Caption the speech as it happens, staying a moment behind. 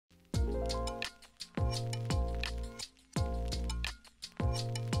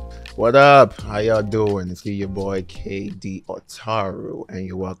What up? How y'all doing? It's your boy Kaydee Otaru, and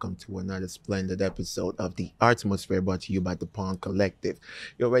you're welcome to another splendid episode of the ARTMOSPHERE, brought to you by the Pawn Collective.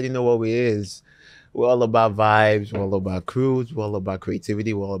 You already know what we is. We're all about vibes, we're all about crews, we're all about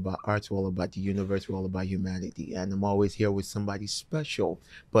creativity, we're all about arts, we're all about the universe, we're all about humanity. And I'm always here with somebody special.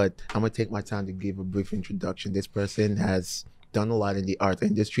 But I'm gonna take my time to give a brief introduction. This person has done a lot in the art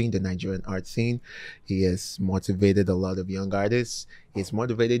industry, in the Nigerian art scene. He has motivated a lot of young artists. He's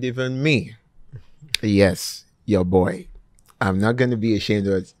motivated even me. Yes, your boy. I'm not going to be ashamed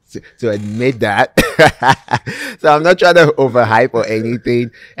to admit that. So I'm not trying to overhype or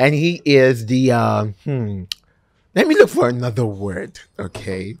anything. And he is the, let me look for another word,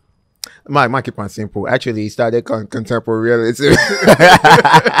 okay? My keep on simple. Actually, he started contemporary realism.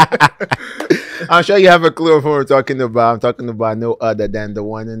 I'm sure you have a clue of what we're talking about. I'm talking about no other than the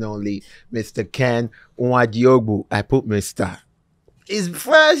one and only Mr. Ken Nwadiogbu. I put Mr. It's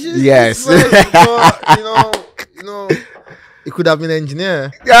fresh. Yes. It's fresh, but, you know, it could have been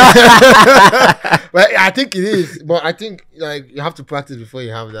engineer. But I think it is. But I think like you have to practice before you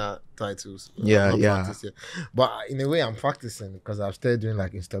have that titles. Yeah. But in a way, I'm practicing because I've started doing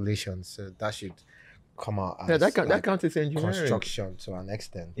like installations, so that should come out as that counts as engineering. Construction to an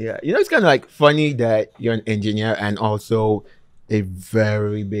extent. Yeah, it's kind of like funny that you're an engineer and also a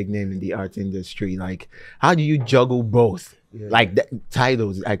very big name in the art industry. Like, how do you juggle both? Yeah. Like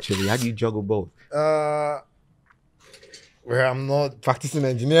titles, actually. How do you juggle both? Well, I'm not practicing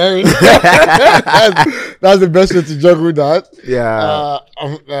engineering. that's the best way to juggle that. Yeah.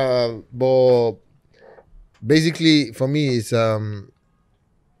 But basically, for me, it's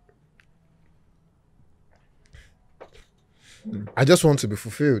I just want to be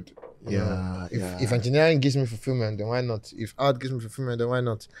fulfilled. If engineering gives me fulfillment, then why not? If art gives me fulfillment, then why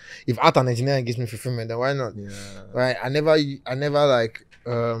not? If art and engineering gives me fulfillment, then why not? Yeah. Right? I never like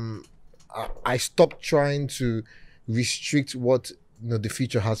I stopped trying to restrict what the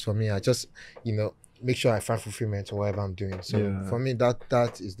future has for me. I just make sure I find fulfillment in whatever I'm doing. So for me,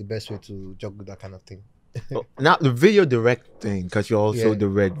 that is the best way to juggle that kind of thing. Now the video directing, because you also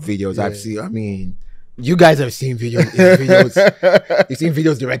direct videos. I've seen. I mean, you guys have seen videos. You've seen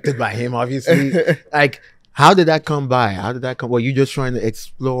videos directed by him, obviously. Like, how did that come by? How did that come? Were you just trying to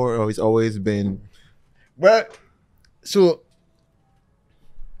explore, or it's always been? Well, so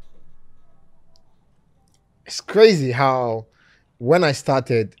it's crazy how when I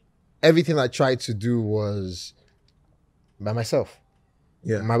started, everything I tried to do was by myself.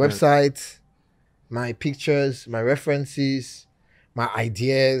 Yeah, my website, my pictures, my references, my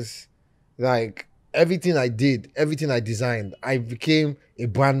ideas, like everything I did, everything I designed. I became a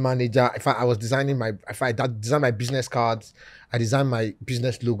brand manager. I was designing I designed my business cards, I designed my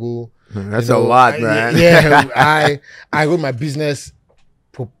business logo. That's a lot, man. I wrote my business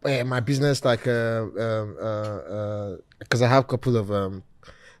like because I have a couple of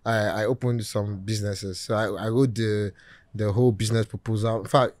I opened some businesses, so I wrote the whole business proposal. In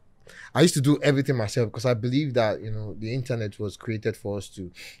fact, I used to do everything myself because I believe that the internet was created for us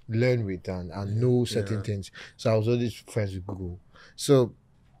to learn with and know certain things. So I was always friends with Google. So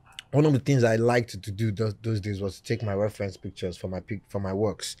one of the things I liked to do those days was to take my reference pictures for my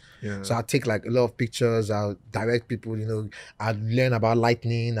works. Yeah. So I take like a lot of pictures. I'll direct people. I'd learn about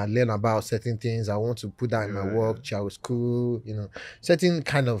lightning. I'd learn about certain things. I want to put that in my work. Chiaroscuro. Certain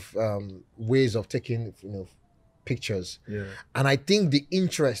kind of ways of taking pictures. And I think the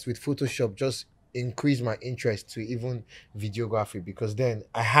interest with Photoshop just increased my interest to even videography, because then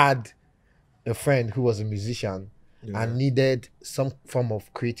I had a friend who was a musician and needed some form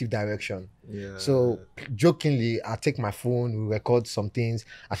of creative direction. So jokingly, I take my phone, we record some things.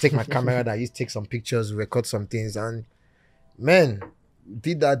 I take my camera that I used to take some pictures, we record some things, and man,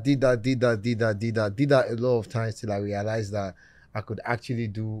 did that a lot of times till I realized that I could actually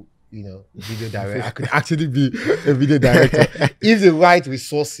do video director. I could actually be a video director if the right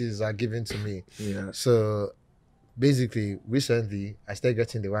resources are given to me. So basically, recently I started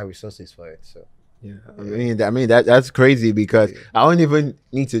getting the right resources for it. So I mean that's crazy, because I don't even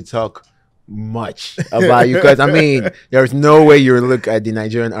need to talk much about you, because I mean there's no way you look at the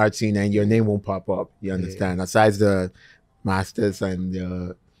Nigerian art scene and your name won't pop up. You understand? Aside the masters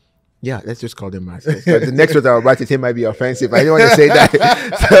and let's just call them masters. But the next word I'm about to say might be offensive. I didn't want to say that.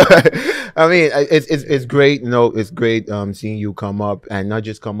 So, I mean, it's great. It's great seeing you come up, and not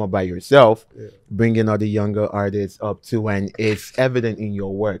just come up by yourself, bringing other younger artists up too, and it's evident in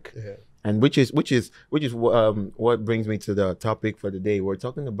your work. And which is what brings me to the topic for the day. We're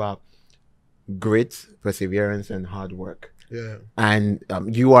talking about grit, perseverance, and hard work. And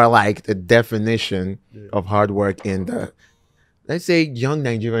you are like the definition of hard work in the let's say young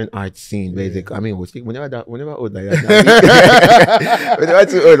Nigerian art scene, basically. I mean, we're never old like that. We're never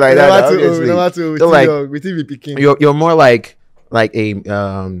too old like that. Obviously. Never too old. So like, we still be picking. you're more like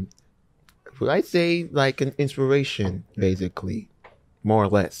a would I say like an inspiration, basically, more or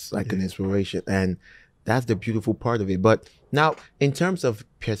less like an inspiration, and that's the beautiful part of it. But now, in terms of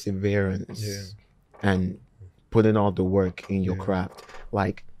perseverance and putting all the work in your craft,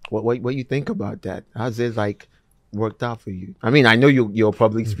 like what you think about that? How's it like worked out for you? I mean, I know you're a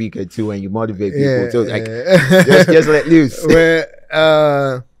public speaker too, and you motivate people. So like, just let loose.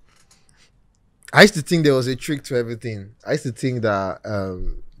 Well, I used to think there was a trick to everything. I used to think that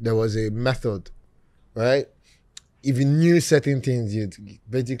there was a method, right? If you knew certain things, you'd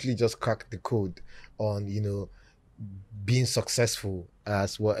basically just crack the code on, being successful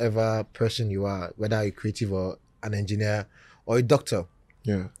as whatever person you are, whether a creative or an engineer or a doctor.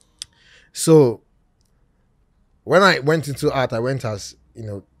 Yeah. So when I went into art, I went as,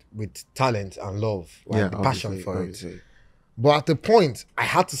 with talent and love, right? The passion for obviously. it. But at the point, I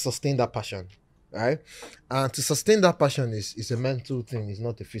had to sustain that passion, right? And to sustain that passion is a mental thing, it's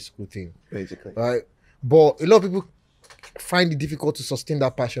not a physical thing. Basically. Right? But a lot of people find it difficult to sustain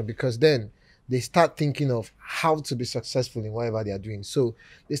that passion because then they start thinking of how to be successful in whatever they are doing. So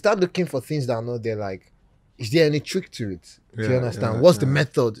they start looking for things that are not there, like, is there any trick to it? Do you understand? What's the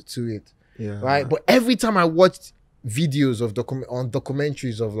method to it? Yeah. Right? But every time I watched videos of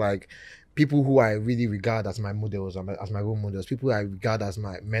documentaries of like people who I really regard as my models, as my role models, people I regard as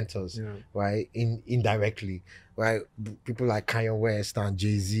my mentors, right? Indirectly, right? People like Kanye West and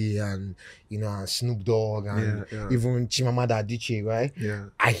Jay-Z and and Snoop Dogg and even Chimamanda Adichie, right? Yeah.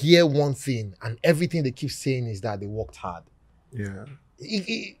 I hear one thing and everything they keep saying is that they worked hard. Yeah.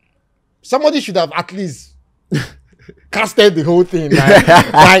 Somebody should have at least casted the whole thing. Like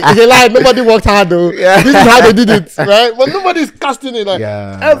it's a lie. Nobody worked hard though. This is how they did it, right? But nobody's casting it. Like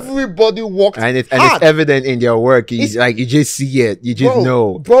everybody worked hard. And it's evident in their work. You just see it. You just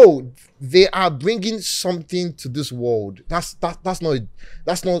know, bro. They are bringing something to this world. That's not an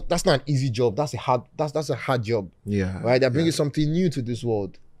easy job. That's a hard job. Yeah. Right. They're bringing something new to this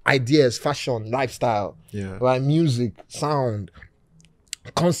world. Ideas, fashion, lifestyle. Yeah. Right. Music, sound,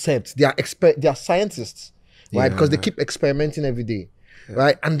 concepts. They are scientists. Right, because they keep experimenting every day,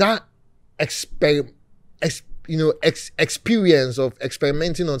 right? And that experience of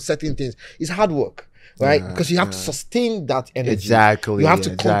experimenting on certain things is hard work, right? Because you have to sustain that energy. Exactly. You have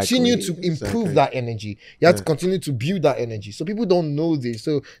to continue to improve that energy. You have to continue to build that energy. So people don't know this,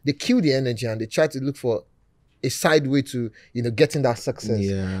 so they kill the energy and they try to look for a side way to getting that success.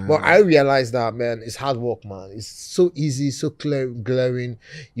 Yeah. But I realized that, man, it's hard work, man. It's so easy, so clear, glaring.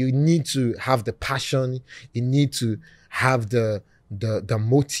 You need to have the passion. You need to have the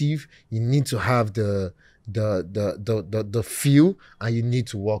motive. You need to have the feel, and you need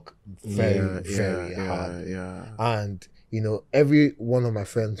to work very hard. Yeah. And every one of my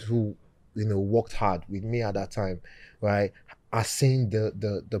friends who worked hard with me at that time, right, are seeing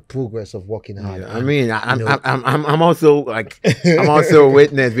the progress of working hard. I mean, I'm also like I'm also a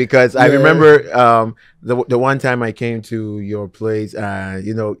witness because I remember the one time I came to your place,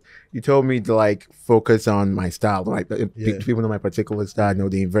 you told me to like focus on my style, like people know my particular style,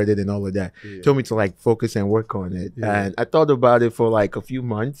 the inverted and all of that. You told me to like focus and work on it, and I thought about it for like a few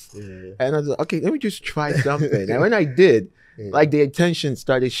months, and I was like, okay, let me just try something. And when I did, like the attention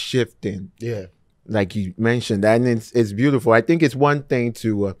started shifting. Yeah. Like you mentioned, and it's beautiful. I think it's one thing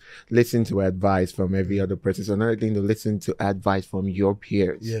to listen to advice from every other person. It's another thing to listen to advice from your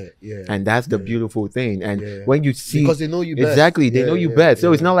peers. Yeah. And that's the beautiful thing. And when you see, because they know you best. Exactly, they know you best.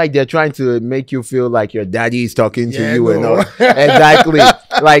 So it's not like they're trying to make you feel like your daddy is talking to you and all. Exactly.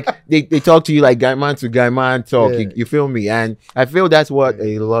 Like they talk to you like guy man to guy man talk. You feel me? And I feel that's what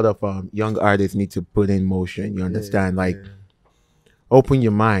a lot of young artists need to put in motion. You understand? Open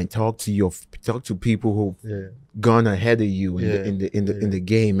your mind, talk to people who've gone ahead of you in the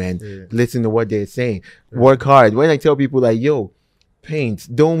game, and listen to what they're saying. Work hard. When I tell people like, yo,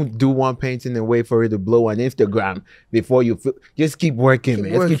 paint, don't do one painting and wait for it to blow on Instagram before you just keep working,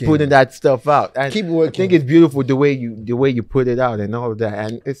 man. Just keep putting that stuff out. And keep working. I think it's beautiful the way you put it out and all of that.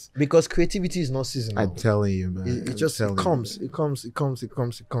 And it's because creativity is not seasonal. I'm telling you, man. It comes. If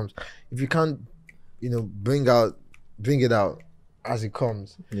you can't, bring it out as it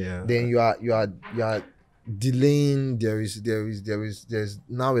comes, then you are delaying, there's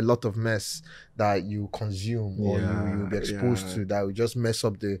now a lot of mess that you consume or you'll be exposed to that will just mess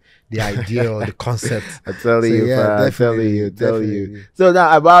up the idea or the concept. I tell you, yeah, I tell you. So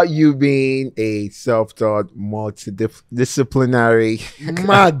now about you being a self-taught, multidisciplinary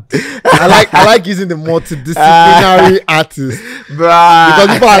mad. I like using the multidisciplinary artist, bruh, because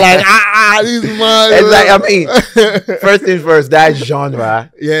people are like, this mad. It's like, I mean, first things first, that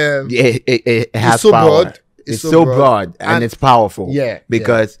genre, yeah, it has it's so power. broad. It's so broad and it's powerful. Yeah,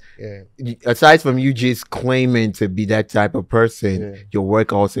 because yeah. aside from you just claiming to be that type of person, your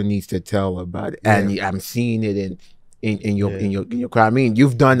work also needs to tell about it. And I'm seeing it in your crowd. I mean,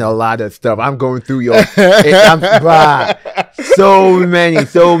 you've done a lot of stuff. I'm going through your bruh, so many.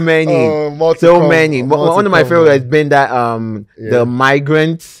 One of my favorites has been that the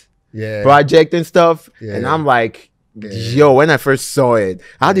migrant project and stuff. And I'm like, yo, when I first saw it,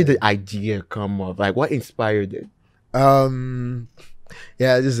 how did the idea come up? Like, what inspired it? Yeah,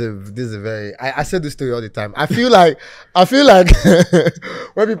 this is a very, I said this story all the time. I feel like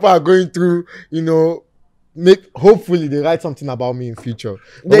when people are going through, you know, hopefully they write something about me in future.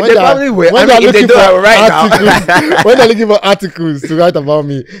 They probably will. When I mean, if they do it right now, when they're looking for articles to write about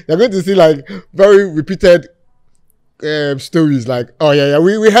me, they're going to see like very repeated stories like, oh yeah,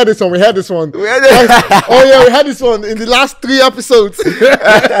 we had this one, oh yeah, we had this one in the last 3 episodes.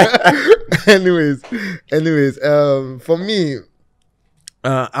 anyways, for me,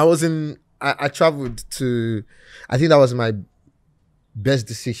 I traveled to, I think that was my best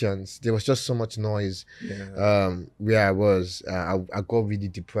decisions. There was just so much noise where I was. I got really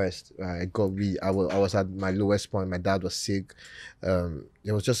depressed. I was at my lowest point. My dad was sick.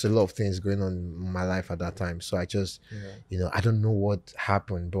 There was just a lot of things going on in my life at that time. So I just, you know, I don't know what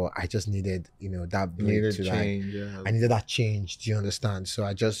happened, but I just needed, you know, that break to change. I needed that change. Do you understand? So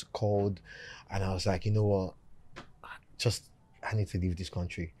I just called and I was like, you know what? I need to leave this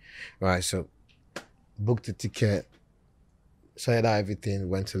country. Right. So booked a ticket, sorted out everything,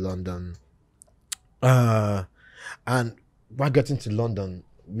 went to London. And while getting to London,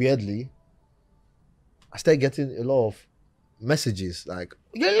 weirdly, I started getting a lot of messages like,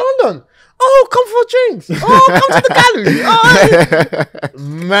 you're in London. Oh, come for drinks. Oh, come to the gallery. Oh,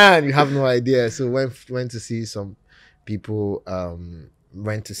 man, you have no idea. So went to see some people,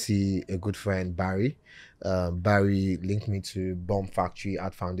 went to see a good friend, Barry. Barry linked me to Bomb Factory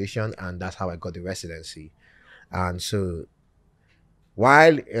Art Foundation, and that's how I got the residency. And so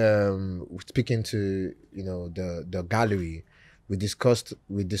while speaking to, you know, the gallery, we discussed,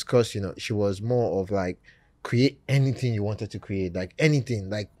 you know, she was more of like, create anything you wanted to create, like anything,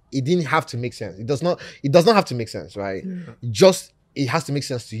 like it didn't have to make sense. It does not have to make sense, right? It has to make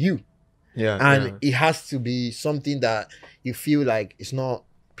sense to you. And it has to be something that you feel like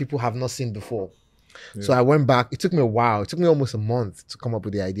people have not seen before. So I went back. It took me a while. It took me almost a month to come up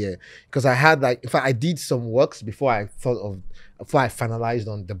with the idea, because I had like, in fact, I did some works before I finalized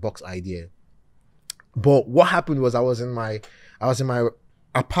on the box idea. But what happened was I was in my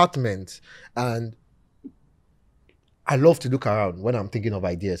apartment, and I love to look around when I'm thinking of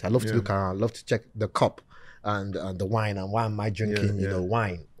ideas. I love to look around. I love to check the cup and the wine, and why am I drinking you know,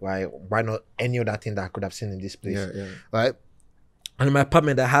 wine, right? Why not any other thing that I could have seen in this place, right? And in my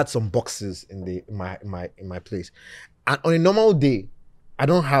apartment, I had some boxes in my place. And on a normal day, I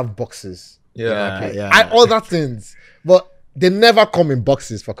don't have boxes. I order things, but they never come in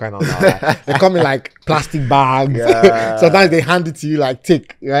boxes, for crying out loud. They come in like plastic bags. Sometimes they hand it to you like,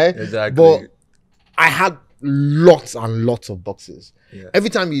 take, right? Exactly. But I had lots and lots of boxes. Every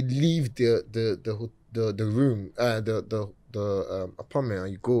time you leave the room, the apartment,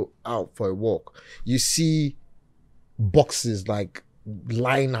 and you go out for a walk, you see boxes like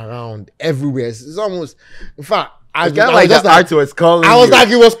lying around everywhere. It's almost, in fact, I was like the art was calling. I was like,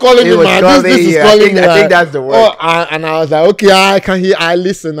 it was calling me, man. This is calling me. I think that's the word. Oh, and I was like, okay, I can hear. I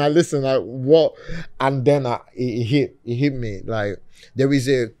listen. Like what? And then it hit me. Like there is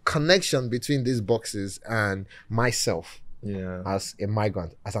a connection between these boxes and myself. As a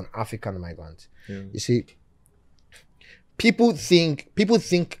migrant, as an African migrant. You see, people think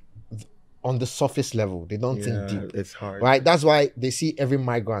on the surface level. They don't think deep. It's hard, right? That's why they see every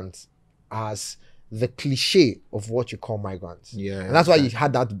migrant as the cliche of what you call migrants. And that's why you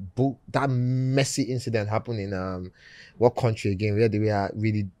had that messy incident happen in what country again, where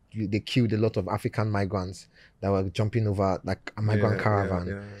they killed a lot of African migrants that were jumping over like a migrant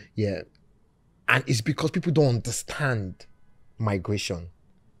caravan. And it's because people don't understand migration.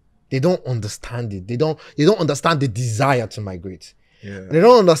 They don't understand it. They don't understand the desire to migrate. They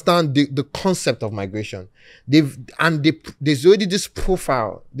don't understand the concept of migration. There's already this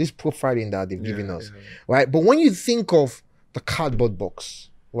profiling that they've given us, right? But when you think of the cardboard box,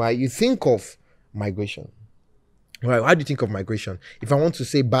 right, you think of migration, right? How do you think of migration? If I want to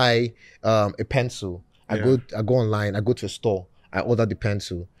say buy a pencil, I go online, I go to a store, I order the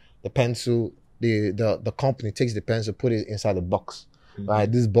pencil. The pencil, the company takes the pencil, put it inside the box.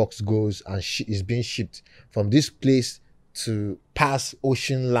 Right, this box goes and is being shipped from this place to past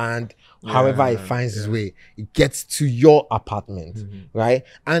ocean, land, however it finds its way. It gets to your apartment, right?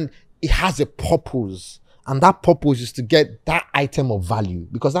 And it has a purpose. And that purpose is to get that item of value,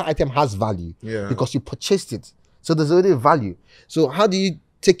 because that item has value because you purchased it. So there's already a value. So how do you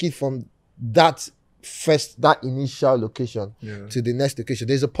take it from that initial location to the next location?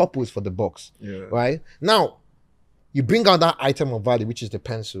 There's a purpose for the box, right? Now, you bring out that item of value, which is the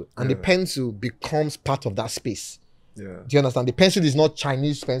pencil, and the pencil becomes part of that space. Do you understand? The pencil is not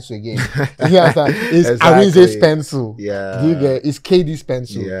Chinese pencil again. You understand? It's Arize's pencil. Do you get? It's Kaydee's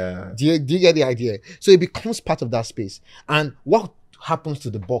pencil. Do you get the idea? So it becomes part of that space. And what happens to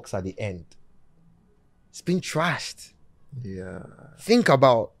the box at the end? It's been trashed. Think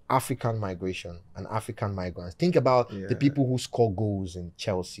about African migration and African migrants. Think about the people who score goals in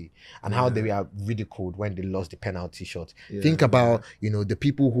Chelsea and how they were ridiculed when they lost the penalty shot. Think about, the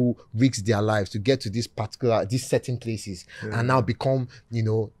people who risked their lives to get to these certain places and now become,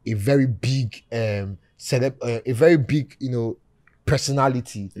 a very big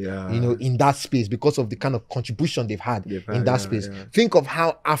personality, in that space because of the kind of contribution they've had in that space. Think of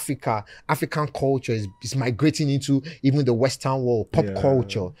how African culture is migrating into even the Western world, pop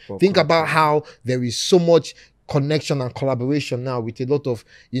culture. Think about how there is so much connection and collaboration now with a lot of,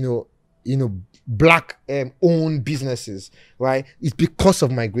 black owned businesses, right? It's because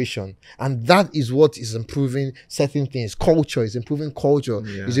of migration. And that is what is improving certain things. Culture is improving culture.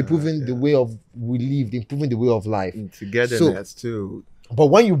 Is improving the way of we live, improving the way of life. And togetherness too. But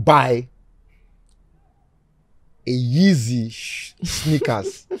when you buy a Yeezy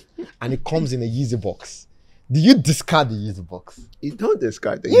sneakers and it comes in a Yeezy box, do you discard the Yeezy box? You don't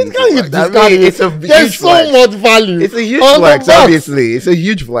discard the Yeezy box. There's so much value. It's a huge flex, obviously. It's a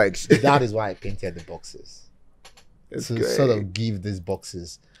huge flex. That is why I painted the boxes. To sort of give these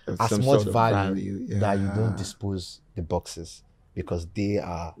boxes as much value that you don't dispose the boxes, because they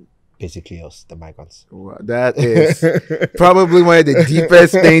are basically us, the migrants. Wow, that is probably one of the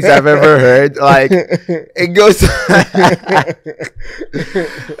deepest things I've ever heard. Like, it goes.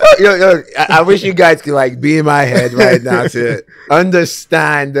 I wish you guys could be in my head right now to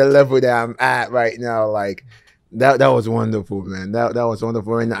understand the level that I'm at right now. Like, that was wonderful, man. That was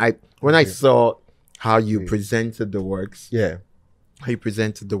wonderful. And when I saw how you presented the works, how you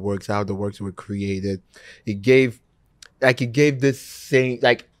presented the works, how the works were created, it gave this saying,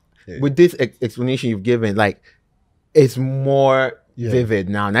 with this explanation you've given, it's more vivid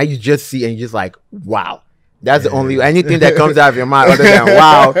now. Now you just see and you're just like, wow. That's the only anything that comes out of your mind other than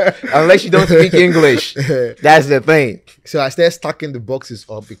wow, unless you don't speak English. That's the thing. So I started stacking the boxes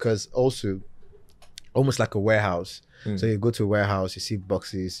up because also almost like a warehouse. So you go to a warehouse, you see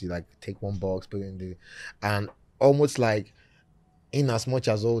boxes, you take one box, put it in and almost in as much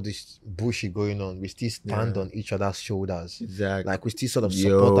as all this bullshit going on, we still stand on each other's shoulders. Exactly. We still sort of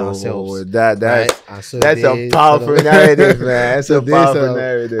support ourselves. That's a powerful narrative, man. That's a powerful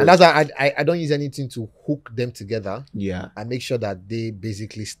narrative. And that's why I don't use anything to hook them together. I make sure that they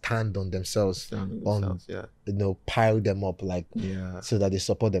basically stand on themselves. Pile them up so that they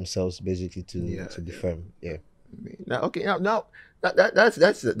support themselves basically to be firm. Now,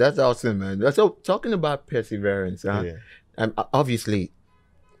 that's awesome, man. So talking about perseverance, obviously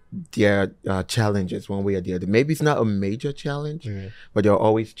there are challenges one way or the other. Maybe it's not a major challenge, but there are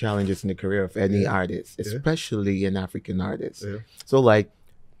always challenges in the career of any artist, especially an African artist. So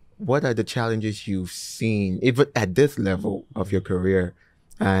what are the challenges you've seen even at this level of your career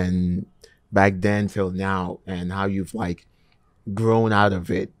and back then till now, and how you've grown out of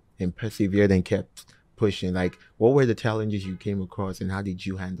it and persevered and kept pushing? What were the challenges you came across and how did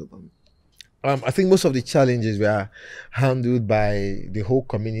you handle them? I think most of the challenges were handled by the whole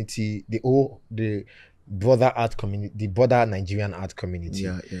community, the broader art community, the broader Nigerian art community.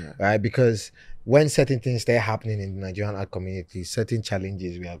 Right? Because when certain things started happening in the Nigerian art community, certain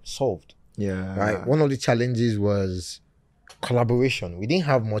challenges were solved. Right? One of the challenges was collaboration. We didn't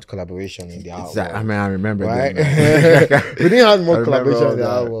have much collaboration in the art world. I remember, right? We didn't have much collaboration in the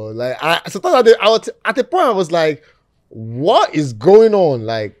art world. At the point I was like, what is going on?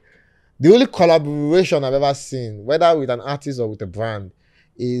 The only collaboration I've ever seen, whether with an artist or with a brand,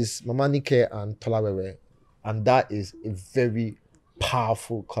 is Mama Nike and Tolawewe. And that is a very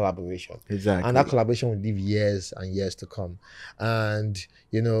powerful collaboration. Exactly. And that collaboration will live years and years to come. And,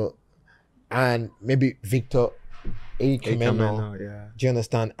 you know, and maybe Victor A. Kameno, yeah. do you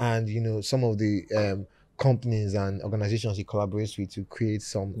understand? And, you know, some of the companies and organizations he collaborates with to create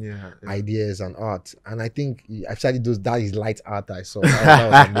some ideas and art. And I think actually that is light art I saw.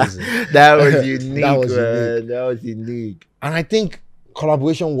 That was amazing. That was unique. That was unique. That was unique. And I think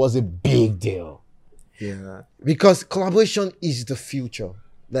collaboration was a big deal. Yeah. Because collaboration is the future.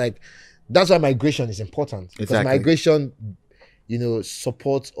 Like, that's why migration is important. Because migration, you know,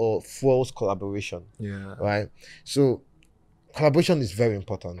 supports or fuels collaboration. Yeah. Right? So collaboration is very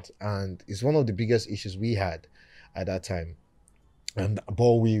important, and it's one of the biggest issues we had at that time.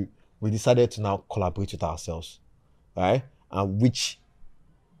 But we decided to now collaborate with ourselves, right? And which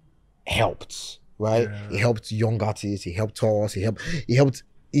helped, right? It helped young artists, it helped us, it helped.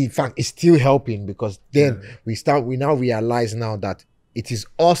 In fact, it's still helping, because then we now realize now that it is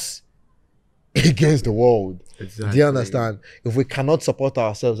us against the world. Exactly. Do you understand? If we cannot support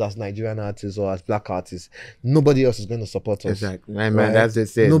ourselves as Nigerian artists or as black artists, nobody else is going to support us. Exactly. Man, that's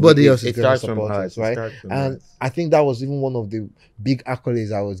just it. Nobody else is going to support us, right? And I think that was even one of the big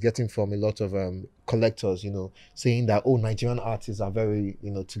accolades I was getting from a lot of collectors, you know, saying that, oh, Nigerian artists are very,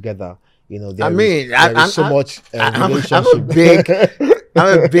 you know, together. You know, there is so much relationship.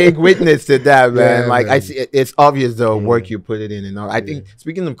 I'm a big witness to that, man. Like, I see, it's obvious the work you put it in, and all. I think,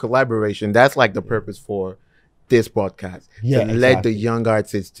 speaking of collaboration, that's like the purpose for this podcast, to let the young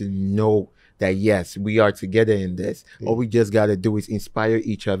artists to know that yes, we are together in this. All we just got to do is inspire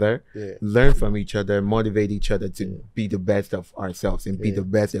each other, learn from each other, motivate each other to be the best of ourselves and be the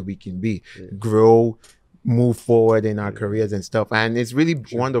best that we can be, grow, move forward in our careers and stuff. And it's really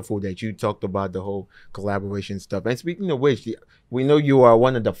wonderful that you talked about the whole collaboration stuff. And speaking of which, we know you are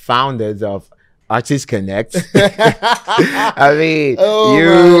one of the founders of Artists Connect. I mean,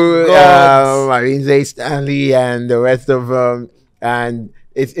 I mean, Zay Stanley and the rest of them. And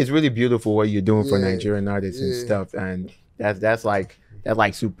it's really beautiful what you're doing for Nigerian artists and stuff. And that's like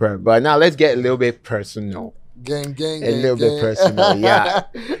superb. But now let's get a little bit personal. Gang, a little bit personal, yeah.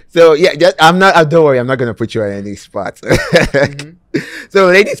 So yeah, don't worry, I'm not gonna put you on any spots. So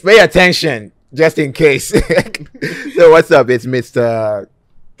ladies, pay attention, just in case. So what's up? It's Mr.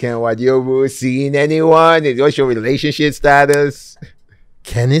 Ken Nwadiogbu. Seeing anyone? What's your relationship status?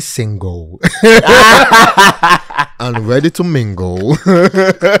 Ken is single and ready to mingle.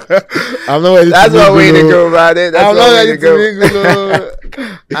 I'm not ready. That's one way to go about it. I'm not ready to mingle.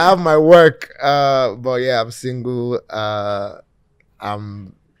 I have my work, but yeah, I'm single.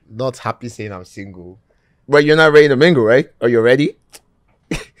 I'm not happy saying I'm single. But you're not ready to mingle, right? Are you ready?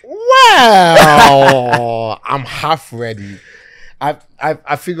 Well, I'm half ready. I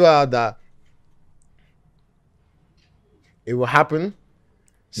figured out that it will happen.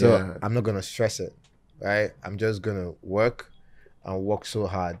 So I'm not gonna stress it, right? I'm just gonna work and work so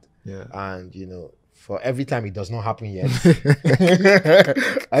hard. Yeah. And you know, for every time it does not happen yet,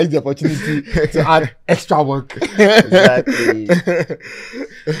 I have the opportunity to add extra work.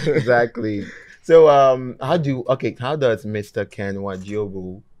 Exactly. So how does Mr. Ken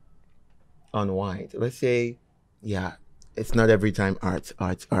Nwadiogbu unwind? Let's say, it's not every time arts,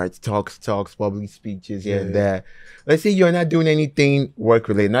 talks, public speeches here and there. Let's say you're not doing anything work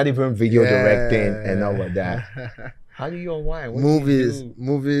related, not even video directing and all of that. How do you unwind?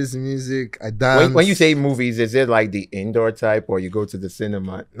 Movies, music. I dance. When you say movies, is it like the indoor type, or you go to the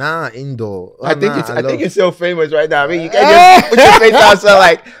cinema? Nah, indoor. I think you're so famous right now. I mean, you can't just put your face outside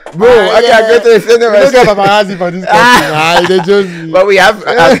like, bro, I gotta go to the cinema. You don't get paparazzi for this country. They just. But we have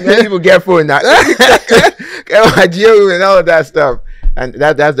many people get phone now. And all of that stuff, and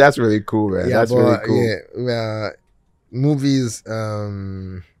that's really cool, man. Yeah, that's really cool. Yeah, movies.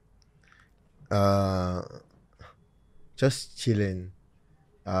 Just chilling.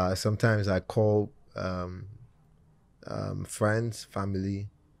 Sometimes I call friends, family,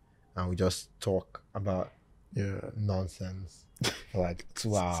 and we just talk about nonsense for like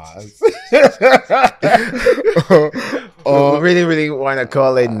 2 hours. Or really, really want to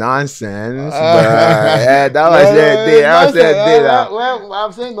call it nonsense, but that was it. Well,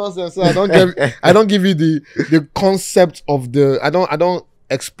 I'm saying nonsense, so I don't give you the concept of the. I don't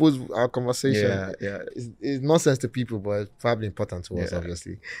expose our conversation. It's nonsense to people, but it's probably important to us,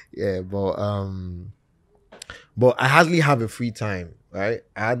 obviously. But I hardly have a free time, right?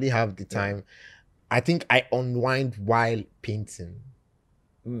 I hardly have the time. I think I unwind while painting.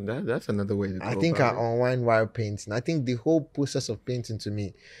 That's another way to go. I think I unwind while painting. I think the whole process of painting to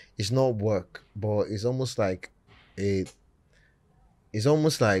me is not work, but it's almost like I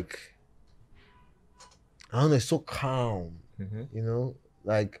don't know, it's so calm. You know,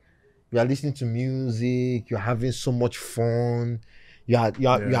 like you are listening to music, you're having so much fun, you are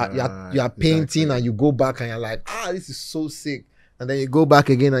painting, exactly. and you go back and you're like, this is so sick. And then you go back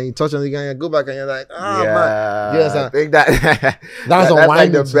again and you touch on it again, and you go back and you're like, man. Do you Yeah, I understand? think that That's that's like the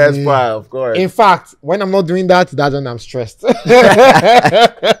unwinding to best me. part, of course. In fact, when I'm not doing that, that's when I'm stressed.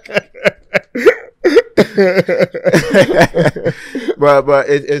 But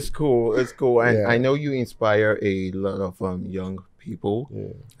it's cool. It's cool, and Yeah. I know you inspire a lot of young people, Yeah.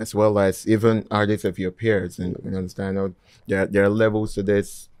 as well as even artists of your peers. And you understand, I know there are levels to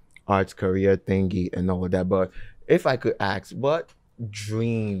this arts career thingy and all of that. But if I could ask, what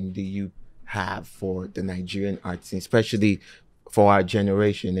dream do you have for the Nigerian arts scene, especially for our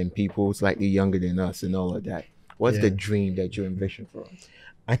generation and people slightly younger than us and all of that? What's the Yeah. dream that you envision for us?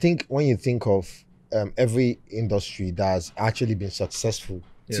 I think when you think of every industry that has actually been successful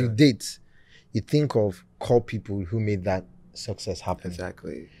to Yeah. date, you think of core people who made that success happen.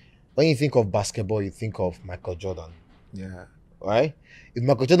 Exactly. When you think of basketball, you think of Michael Jordan, Yeah. right? If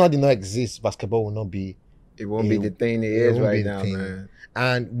Michael Jordan did not exist, basketball would not be. It won't be the thing it it is won't be right the now, thing. man.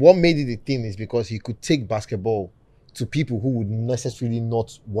 And what made it the thing is because he could take basketball to people who would necessarily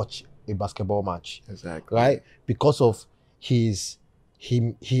not watch a basketball match, Exactly. right? Because of his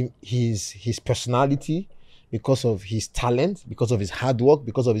personality, because of his talent, because of his hard work,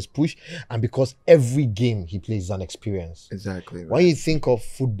 because of his push, and because every game he plays is an experience. Exactly. When you think of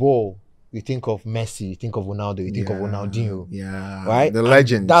football, you think of Messi, you think of Ronaldo, you think of Ronaldinho, Yeah. right? The And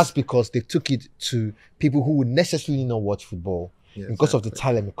legends. that's because they took it to people who would necessarily not watch football, Yeah, because of the exactly.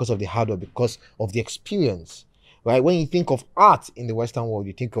 talent, because of the hard work, because of the experience, right? When you think of art in the Western world,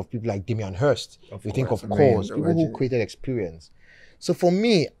 you think of people like Damien Hirst, you think of I mean, Cause, the people who legend. created experience. So for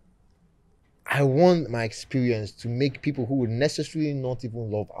me, I want my experience to make people who would necessarily not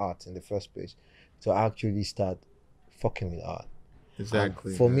even love art in the first place to actually start fucking with art.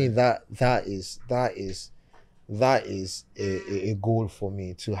 Exactly. For me, man. that is a goal for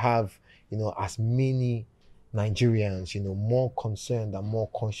me, to have, as many Nigerians, more concerned and more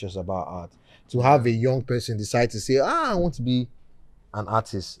conscious about art. To have a young person decide to say, I want to be an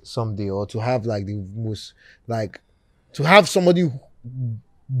artist someday, or to have like the most, like, to have somebody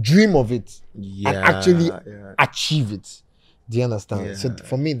dream of it and actually Yeah. achieve it. Do you understand? So Yeah.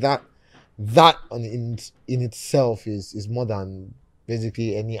 for me, that in itself is more than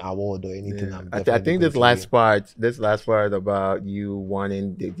basically any award or anything. Yeah. I'm I definitely think going to win. this last part about you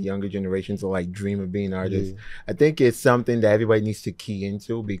wanting the younger generation to like dream of being artists, Yeah. I think it's something that everybody needs to key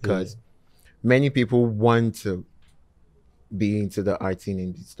into, because many people want to be into the art scene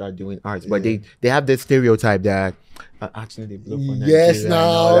and start doing arts, but Yeah. they have this stereotype that actually they blow for Yes, Nigeria and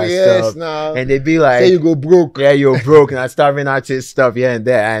all now, that yes, stuff, now. and they be Say like, you go broke. yeah, you're broke, and I starving artist stuff here and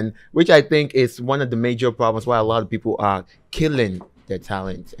there, and which I think is one of the major problems why a lot of people are killing their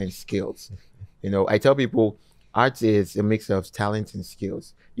talent and skills. I tell people art is a mix of talent and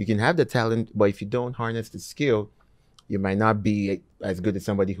skills. You can have the talent, but if you don't harness the skill, you might not be as good as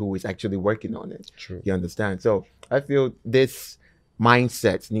somebody who is actually working on it. True. You understand? So I feel this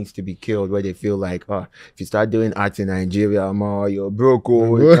mindset needs to be killed, where they feel like, if you start doing art in Nigeria, you're broke,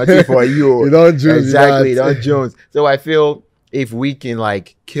 nothing for you. You don't Jones. Exactly, don't Jones. So I feel if we can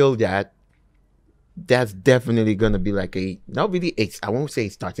like kill that, that's definitely gonna be like not really I won't say a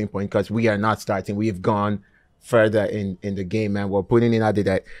starting point, because we are not starting. We've gone further in the game, and we're putting in out there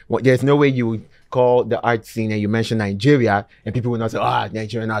that there's no way you would call the art scene and you mention Nigeria and people will not say,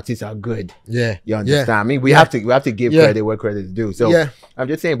 Nigerian artists are good. Yeah. You understand? Yeah. I mean, we have to give credit where credit is due. So Yeah. I'm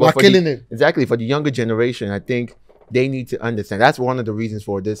just saying, We're but killing it. exactly, for the younger generation, I think they need to understand. That's one of the reasons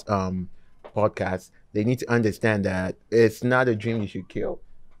for this podcast. They need to understand that it's not a dream you should kill.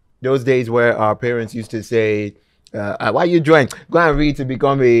 Those days where our parents used to say, why you join? Go and read to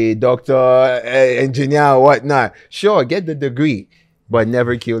become a doctor, engineer, or whatnot. Sure, get the degree, but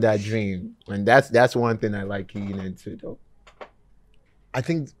never kill that dream. And that's one thing I like keying into, though. I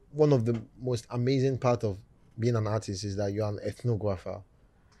think one of the most amazing part of being an artist is that you're an ethnographer.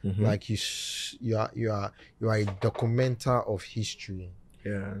 Mm-hmm. Like you are a documenter of history.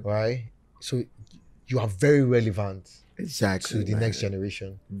 Yeah. Right? So you are very relevant Exactly, to the next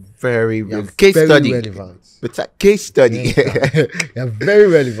generation. Very case study relevant. It's a case study. You're very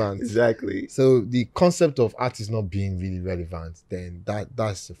relevant. Exactly. So the concept of art is not being really relevant, then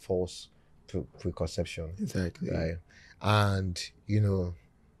that's a false preconception. Exactly. Right? And you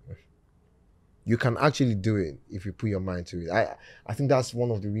can actually do it if you put your mind to it. I think that's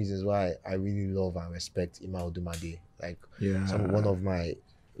one of the reasons why I really love and respect Ima Odumade. Like,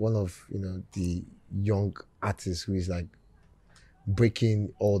 one of the young artists who is like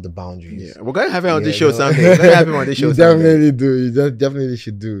breaking all the boundaries. Yeah, we're gonna have him on the Yeah, show no. someday. We're gonna have him on the show You someday. definitely do. You definitely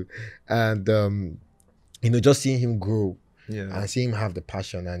should do. And you know, just seeing him grow and seeing him have the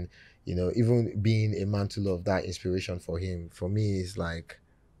passion, and you know, even being a mantle of that inspiration for him, for me, is like,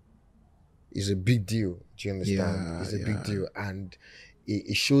 is a big deal. Do you understand? Yeah, It's a yeah. big deal, and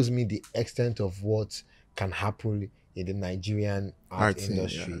it shows me the extent of what can happen in the Nigerian art Art scene,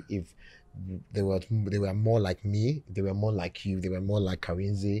 industry if they were more like me, they were more like you, they were more like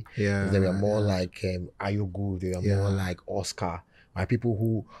Karinze, Yeah, if they were more like Ayogu, they were more like Oscar, right? People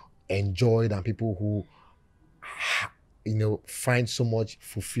who enjoyed and people who, you know, find so much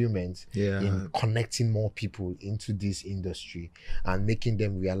fulfillment in connecting more people into this industry and making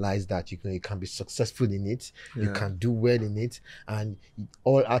them realize that you can be successful in it, you can do well in it, and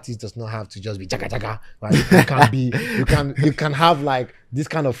all artists does not have to just be jaga jaga, right? You can be, you can have like this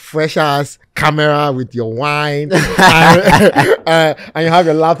kind of fresh ass camera with your wine and you have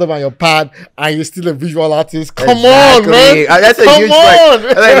your laptop and your pad and you're still a visual artist. Come on, man. That's a huge fact.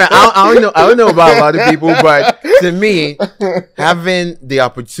 Like, man, I don't know about a lot of people, but to me, having the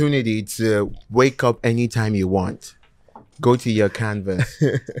opportunity to wake up anytime you want, go to your canvas,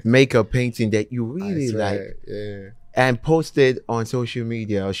 make a painting that you really like, and post it on social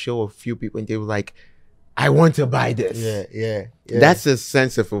media or show a few people, and they were like, I want to buy this. Yeah. That's a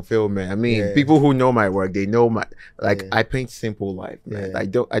sense of fulfillment. I mean, people who know my work, they know my, like, I paint simple life, man. I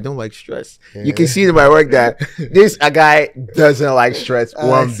don't like stress. You can see in my work that this a guy doesn't like stress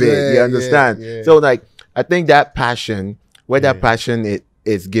one bit. You understand? So like, I think that passion, where that passion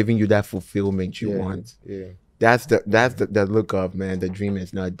is giving you that fulfillment you want. That's the look of, man. The dream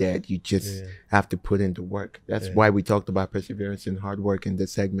is not dead. You just have to put in the work. That's why we talked about perseverance and hard work in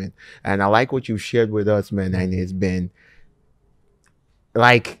this segment. And I like what you shared with us, man. And it's been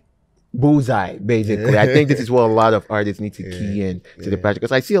like bullseye, basically. I think this is what a lot of artists need to key in to the project,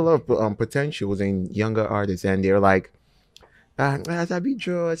 because I see a lot of potentials in younger artists, and they're like, as I be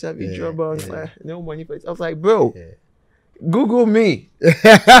draw, but no money for it. I was like, bro, Google me.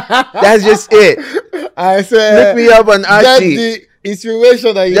 That's just it. I said, look me up on Archie. Get the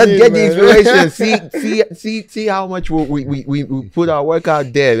inspiration that you just need, get man. the inspiration. See how much we put our work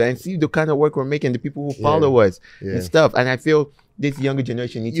out there, and see the kind of work we're making, the people who follow us and stuff. And I feel this younger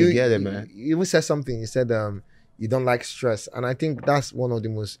generation needs to get it, man. You even said something. You said you don't like stress, and I think that's one of the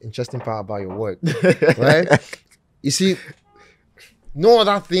most interesting part about your work, right? You see, no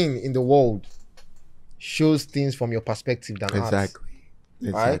other thing in the world shows things from your perspective than art.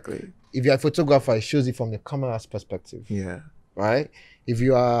 Exactly. Right? If you're a photographer, it shows it from the camera's perspective. Yeah. Right? If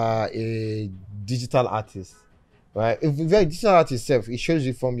you are a digital artist, right? If you're a digital artist itself, it shows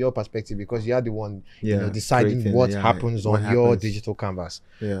you from your perspective because you are the one you know, deciding what happens on your digital canvas.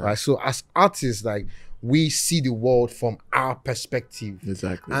 Right? So as artists, like, we see the world from our perspective.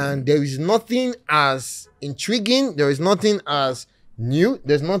 Exactly. And there is nothing as intriguing, there is nothing as new,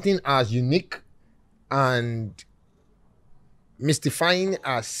 there's nothing as unique and mystifying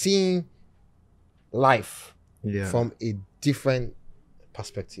as seeing life from a different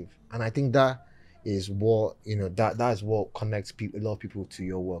perspective. And I think that is what, you know, that is what connects a lot of people to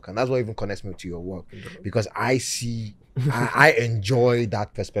your work, and that's what even connects me to your work, because I see I enjoy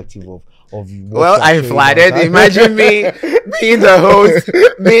that perspective of what. Well, I'm flattered. Imagine me being the host,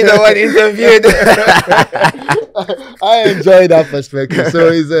 being the one interviewed. I enjoy that perspective. So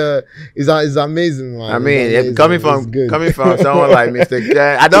it's amazing, man. I mean, coming from someone like Mr.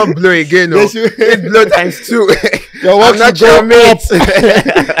 Ken, I don't blow again. No, it's blow times 2. Your work I'm not your mate.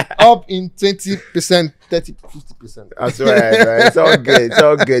 Up in 20%, 30, 50%. I swear, right? It's all good. It's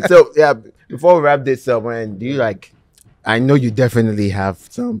all good. So yeah, before we wrap this up, man, do you like? I know you definitely have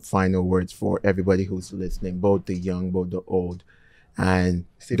some final words for everybody who's listening, both the young, both the old, and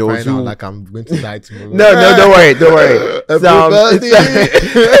those who like I'm going to die tomorrow. No, don't worry.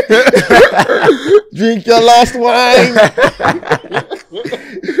 Drink your last wine.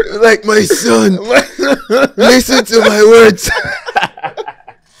 Like, my son, listen to my words.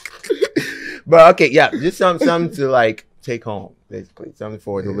 But okay, yeah, just something to like take home, basically, something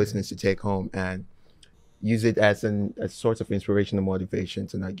for the listeners to take home and use it as a source of inspiration and motivation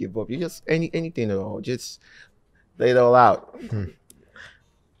to not give up. You just anything at all, just lay it all out.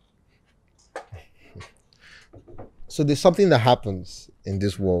 So there's something that happens in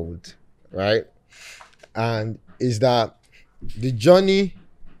this world, right? And is that the journey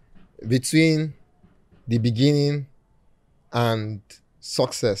between the beginning and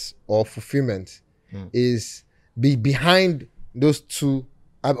success or fulfillment is behind those two,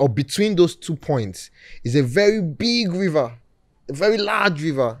 or between those 2 points, is a very big river, a very large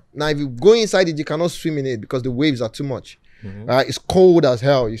river. Now, if you go inside it, you cannot swim in it because the waves are too much. right? It's cold as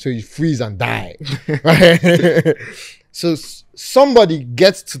hell, so you freeze and die, right? So somebody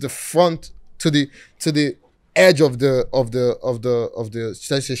gets to the front, to the edge of the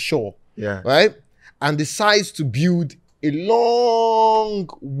let's say shore, Yeah. right, and decides to build a long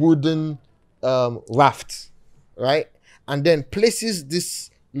wooden raft, right, and then places this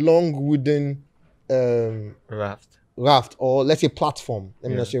long wooden raft, or let's say platform. Let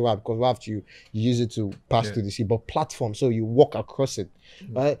me not say raft, because raft you use it to pass through the sea, but platform, so you walk across it,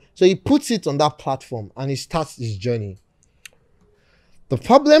 right? So he puts it on that platform and he starts his journey. The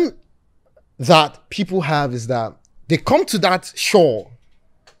problem that people have is that they come to that shore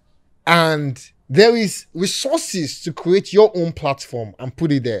and there is resources to create your own platform and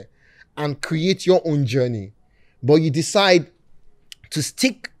put it there and create your own journey, but you decide to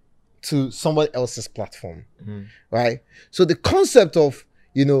stick to someone else's platform, right? So the concept of,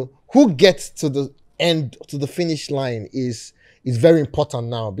 who gets to the end, to the finish line is very important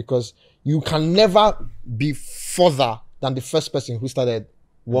now, because you can never be further than the first person who started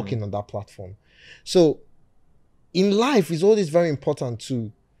walking on that platform. So in life, it's always very important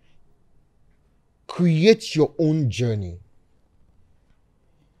to create your own journey.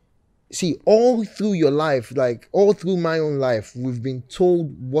 See, all through your life, like all through my own life, we've been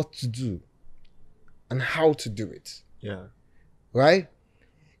told what to do and how to do it. Yeah. Right?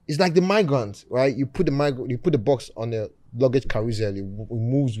 It's like the migrant, right? You put the box on a luggage carousel, it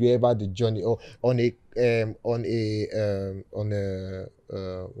moves wherever the journey, or on a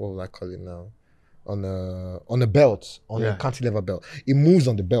what would I call it now? On a belt, on a cantilever belt. It moves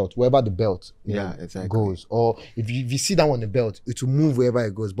on the belt, wherever the belt exactly goes. Or if you sit down on the belt, it will move wherever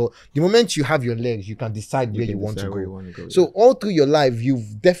it goes. But the moment you have your legs, you can decide where you want to go. So all through your life,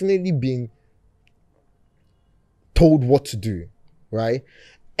 you've definitely been told what to do, right?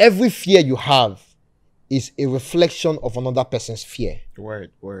 Every fear you have is a reflection of another person's fear.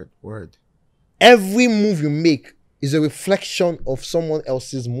 Word. Every move you make is a reflection of someone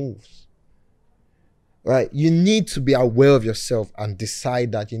else's moves. Right? You need to be aware of yourself and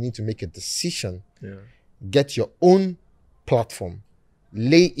decide that you need to make a decision. Yeah. Get your own platform,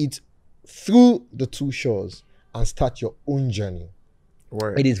 lay it through the two shores, and start your own journey.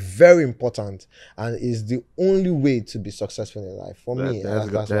 Word. It is very important, and is the only way to be successful in life. For me, that's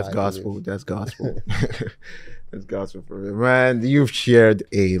gospel. That's gospel. That's gospel for me, man. You've shared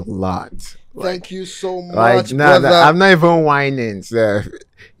a lot. Thank you so much, brother. I'm not even whining, sir.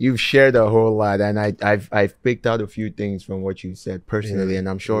 You've shared a whole lot, and I've picked out a few things from what you said personally, and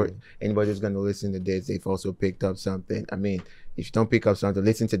I'm sure anybody who's going to listen to this, they've also picked up something. I mean, if you don't pick up something,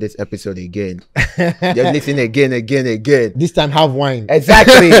 listen to this episode again. Just listen again. This time have wine.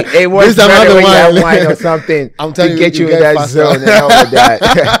 Exactly. It was better when you have wine or something. I'm telling to get you in that zone and all of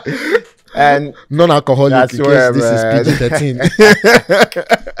that. And non-alcoholic, that's where, this is PG-13.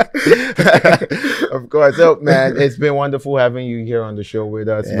 Of course. So, man, it's been wonderful having you here on the show with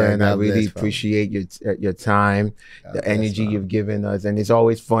us, man. God I really bless, appreciate your time, the energy you've given us, and it's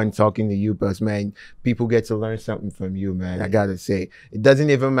always fun talking to you, because, man, people get to learn something from you, man. I gotta say, it doesn't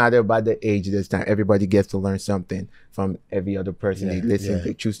even matter about the age this time. Everybody gets to learn something from every other person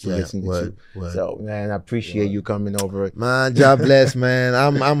they choose to listen to. So, man, I appreciate you coming over. Man, God bless, man.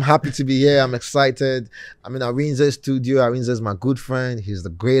 I'm happy to be here. I'm excited. I'm in Arinze's studio. Arinze's my good friend. He's the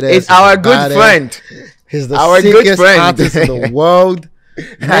greatest. It's our good friend. He's the sickest artist in the world.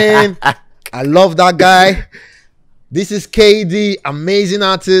 Man, I love that guy. This is Kaydee, amazing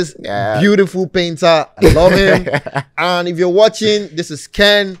artist, beautiful painter. I love him. And if you're watching, this is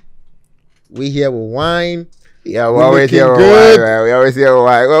Ken. We here with wine. Yeah, we're always here with wine, man. We always here with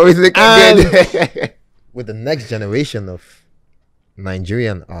wine. We're always looking good. With the next generation of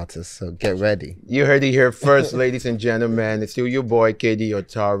Nigerian artists, so get ready. You heard it here first, ladies and gentlemen. It's still your boy Kaydee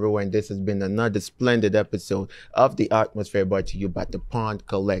Otaru, and this has been another splendid episode of the Atmosphere, brought to you by the Pond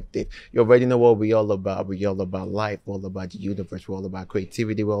Collective. You already know what we're all about. We're all about life, we're all about the universe, we're all about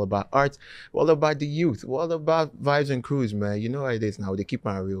creativity, we're all about arts, we're all about the youth, we're all about vibes and crews, man. You know how it is now. They keep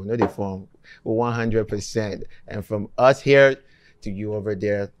on real. No, they form 100%. And from us here to you over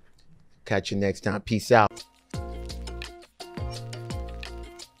there, catch you next time. Peace out.